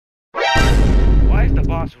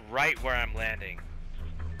boss right where I'm landing.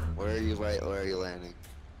 Where are you landing?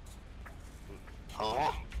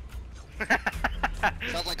 Oh.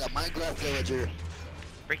 Sounds like a Minecraft villager.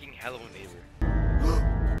 Freaking hello neighbor.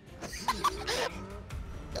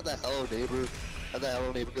 Got that hello neighbor. Got that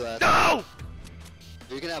hello neighbor glass. No!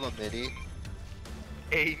 You can have a mini.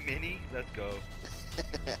 A mini? Let's go.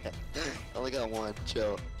 Only got one.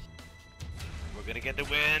 Chill. We're gonna get the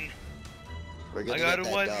win. We're gonna I get got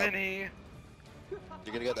that one dub. mini.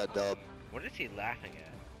 You're gonna get that dub. What is he laughing at?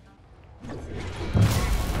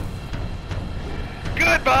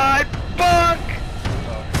 Goodbye, bunk!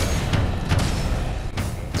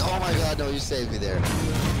 Oh my god, no, you saved me there.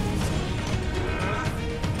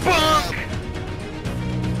 Bunk!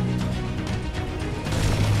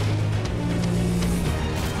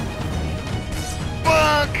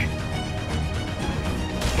 Bunk!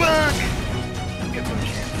 Bunk! Get no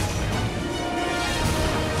chance.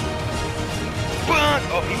 Bunk!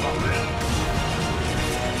 Oh, he bumped me.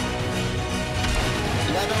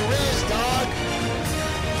 You got no wrist, dog!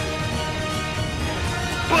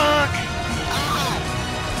 Bunk!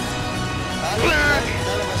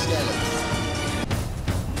 None of us get it.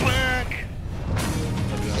 Bunk!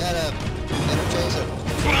 Get him, chase him.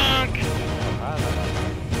 Bunk!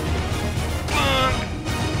 Bunk!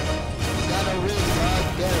 He's got no wrist, dog.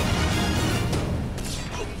 Get him.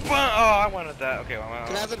 Bunk! Oh, I wanted that. Okay, well,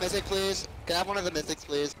 Can I have the mythic, please? Can I have one of the mythics,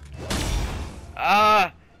 please?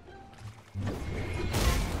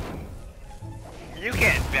 You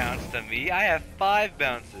can't bounce to me. I have 5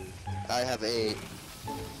 bounces. I have 8.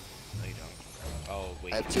 No, you don't. Oh,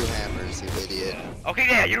 wait. I have 2 hammers, you idiot. Okay,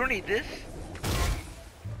 yeah, you don't need this.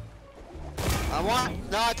 I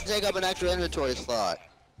want not to take up an extra inventory slot.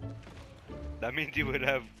 That means you would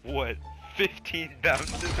have, what, 15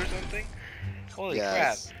 bounces or something? Holy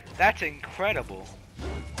Yes. crap. That's incredible.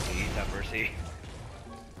 Please have mercy.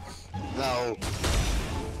 No.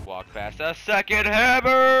 Walk past a second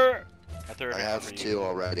hammer! A third I hammer have for 2 you.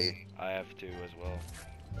 already. I have 2 as well.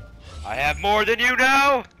 I have more than you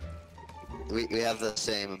now! We have the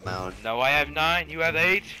same amount. No, I have 9. You have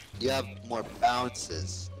 8? You have more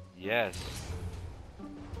bounces. Yes.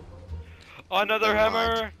 Another Never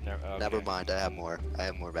hammer! mind. Never mind, I have more. I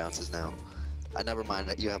have more bounces now. I never mind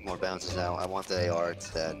that you have more bounces now. I want the AR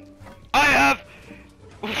instead. I have!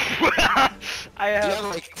 I You have... have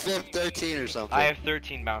like 13 or something. I have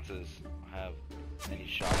 13 bounces. I have any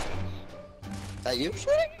shotguns. That you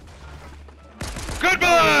shooting? Goodbye!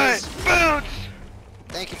 Nice. Bounce!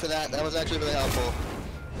 Thank you for that. That was actually really helpful.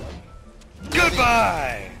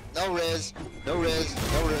 Goodbye! No riz. No riz.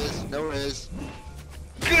 No riz. No riz.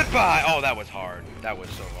 Goodbye! Oh, that was hard. That was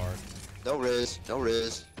so hard. No riz. No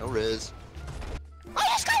riz. No riz. I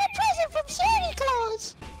just got a present from Santa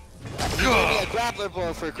Claus. He gave me a grappler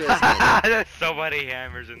bow for Christmas. There's so many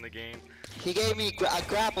hammers in the game. He gave me a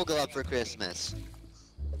grapple glove for Christmas.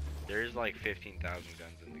 There's like 15,000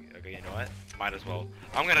 guns in the game. Okay, you know what? Might as well.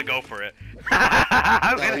 I'm gonna go for it.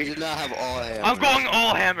 No, you do not have all hammers. I'm going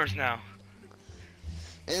all hammers now.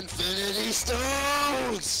 Infinity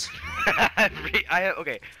Stones! Okay.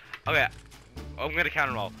 I'm gonna count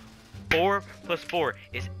them all. 4 plus 4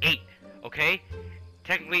 is 8. Okay?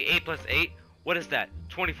 Technically 8 plus 8. What is that?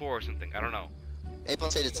 24 or something. I don't know. 8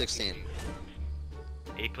 plus 8 is 16.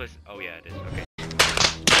 8 plus... Oh yeah, it is. Okay.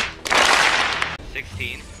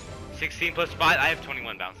 16. 16 plus 5. I have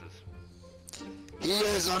 21 bounces. He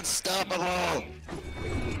is unstoppable!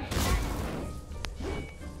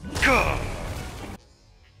 Go!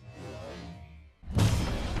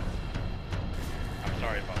 I'm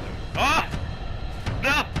sorry, Father. Ah!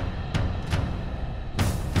 No!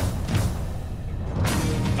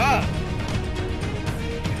 Ah!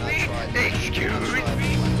 Excuse me!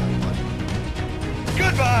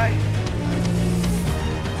 Goodbye!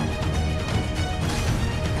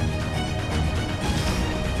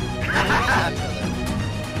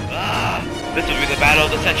 Ah! This will be the battle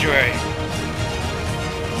of the century!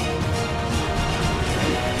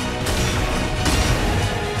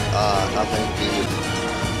 Nothing, dude.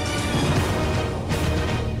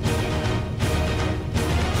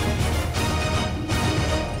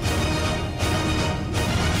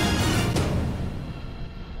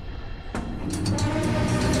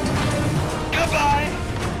 Goodbye!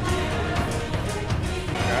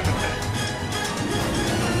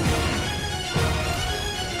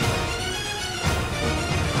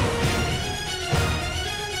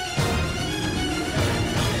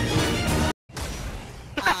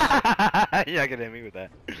 You're not gonna hit me with that.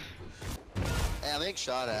 Hey, I'm being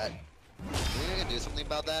shot at. You think I can do something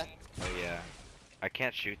about that? Oh yeah. I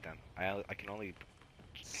can't shoot them. I can only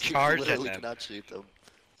charge You at literally them. cannot shoot them.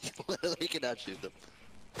 You literally cannot shoot them.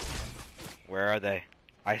 Where are they?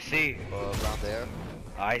 I see. Around there.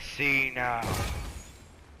 I see now.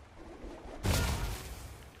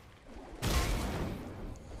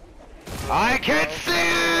 I can see!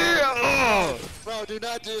 Oh! Bro, do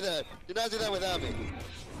not do that. Do not do that without me.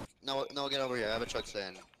 No, no, get over here. I have a truck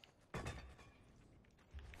stand.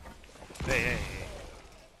 Hey.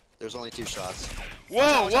 There's only 2 shots.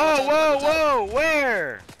 Whoa, whoa!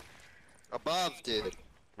 Where? Above, dude.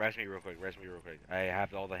 Res me real quick. I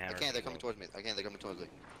have all the I hammers. can't, they're coming towards me. They're coming towards me.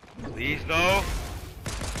 Please, no.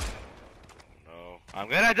 No. I'm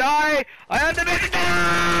gonna die! I have to make it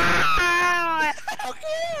down!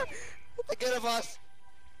 Okay! Get of us!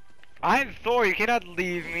 I'm Thor, you cannot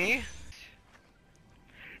leave me.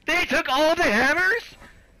 They took all the hammers?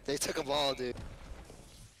 They took them all, dude.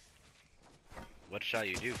 What shall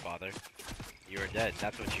you do, father? You are dead.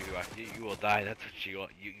 That's what you you will die. That's what you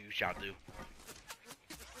shall do.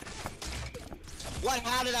 What?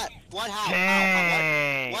 How did that? What? How?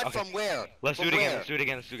 Dang. What? Okay. From where? Let's from do it again. where? Let's do it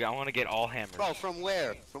again. I want to get all hammers. Bro, from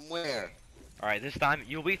where? From where? All right, this time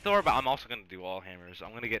you'll be Thor, but I'm also gonna do all hammers.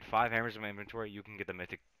 I'm gonna get 5 hammers in my inventory. You can get the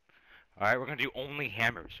mythic. All right, we're gonna do only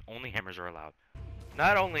hammers. Only hammers are allowed.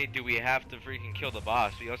 Not only do we have to freaking kill the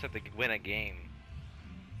boss, we also have to win a game.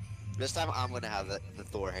 This time I'm gonna have the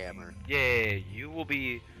Thor hammer. Yeah, we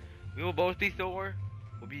will both be Thor.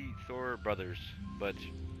 We'll be Thor brothers, but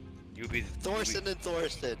you'll be Thorsten and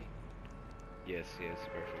Thorsten. Yes,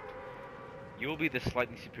 perfect. You will be the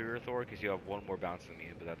slightly superior Thor because you have 1 more bounce than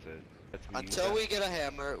me, but that's it. That's me. Until we get a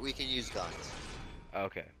hammer, we can use guns.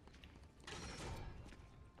 Okay.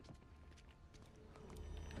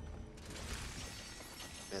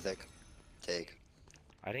 Mythic. Take.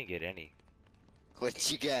 I didn't get any.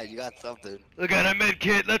 What you get? You got something. Look at a med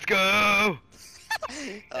kit. Let's go.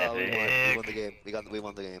 Oh, we won the game. We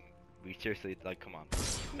won the game. We seriously, like, come on.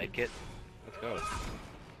 Med kit. Let's go.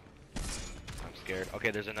 I'm scared.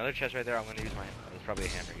 Okay, there's another chest right there. I'm gonna use my. There's probably a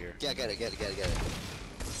hammer here. Yeah, get it.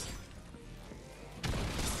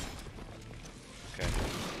 Okay.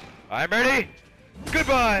 I'm ready.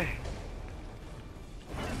 Goodbye.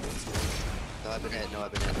 No, I've been hit. No,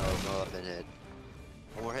 I've been hit.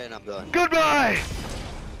 One more hit and I'm done. Goodbye.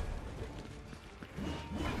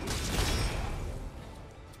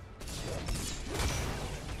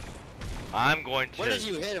 I'm going to. Where did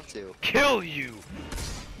you hit him to? Kill you.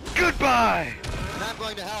 Goodbye. And I'm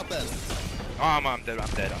going to help him. Oh, I'm dead.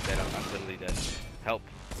 I'm literally dead. Help.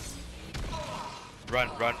 Run.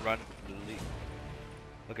 Literally.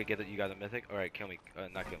 Okay, get that. You got a mythic. All right, kill me.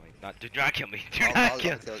 Not kill me. Do not kill me. Do not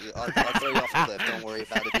kill me. I'll throw you off the cliff. Don't worry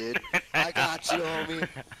about it, dude. I got you, homie.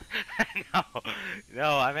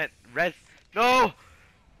 No, I meant res. No.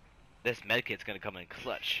 This medkit's gonna come in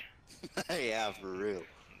clutch. Yeah, for real.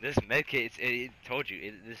 This medkit, it told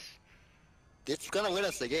you. It's gonna win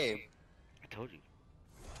us the game. I told you.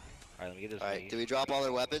 All right, let me get this. All right, do we drop all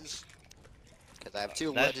our weapons? Because I have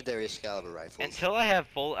 2 legendary Excalibur rifles. Until I have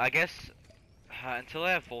full, I guess. Until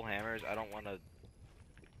I have full hammers, I don't want to.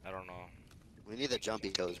 I don't know. We need the jumpy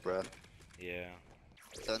toes, bro. Yeah.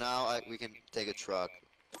 So now we can take a truck.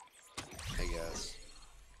 I guess.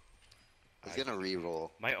 He's gonna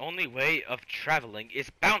re-roll. My only way of traveling is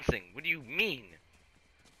bouncing. What do you mean?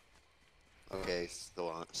 Okay,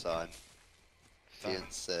 son. If you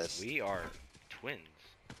insist. We are twins.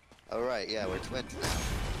 Alright, yeah, we're twins now.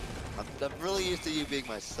 I'm really used to you being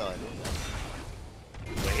my son.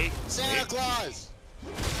 Wait. Santa Claus!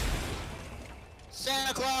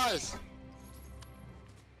 Santa Claus!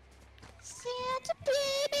 Santa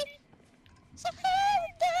baby, so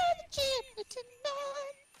hurry down the chimney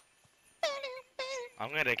tonight. I'm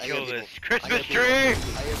gonna I kill hear this people. Christmas tree!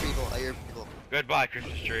 I hear people. Goodbye,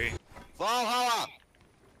 Christmas tree. Valhalla!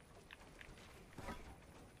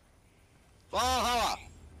 Valhalla!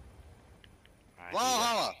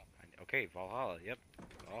 Valhalla! Okay, Valhalla, yep.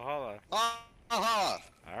 Valhalla. Valhalla!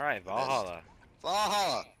 Alright, Valhalla.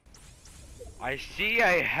 Valhalla! I see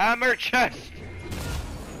a hammer chest!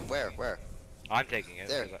 Where? I'm taking it.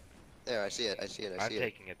 There, I see it. I'm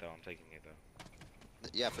taking it though.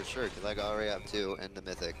 Yeah, for sure, because I already have 2 and the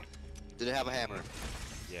mythic. Did it have a hammer?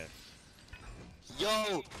 Yes.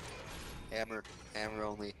 Yo! Hammer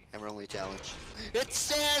only challenge. It's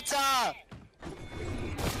Santa!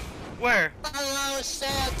 Where? Hello,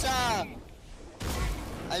 Santa!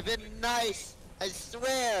 I've been nice, I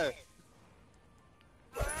swear!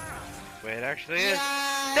 Wait, it actually is.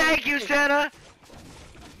 Yay! Thank you, Santa!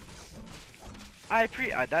 That's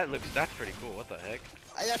pretty cool. What the heck?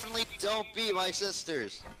 I definitely don't beat my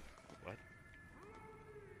sisters. What?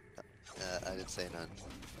 I didn't say none.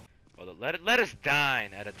 Well, let us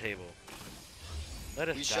dine at a table. Let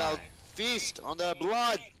us We dine. shall feast on their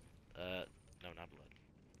blood. not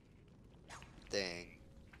blood. Dang.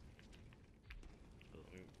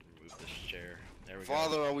 Let me remove this chair. There we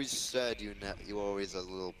Father go. always said you were always a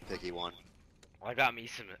little picky one. I got me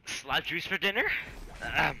some slap juice for dinner.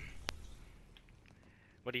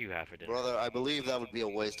 What do you have for dinner? Brother, I believe that would be a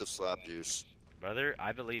waste of slap juice. Brother,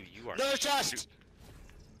 I believe you are. No chest!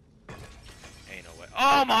 Ain't no way.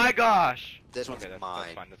 Oh my gosh! This one's Okay, mine.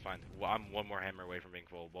 that's fine, that's fine. Well, I'm one more hammer away from being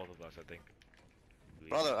full. Both of us, I think.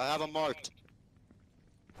 Brother, I have them marked.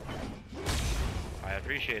 I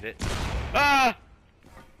appreciate it. Ah!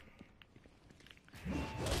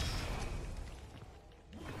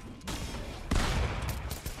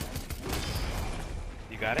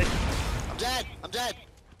 You got it? I'm dead! I'm dead!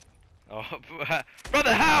 Oh,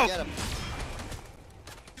 brother, how? Get him.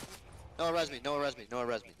 Noah, res me. Noah, res me. Noah,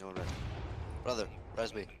 res me. Noah, res me. Brother,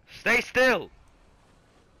 res me. Stay still!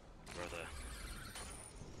 Brother.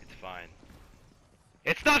 It's fine.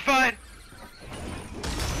 It's not fine!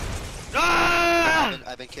 Ah!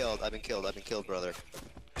 I've been killed. I've been killed. I've been killed, brother.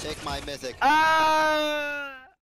 Take my mythic. Ah!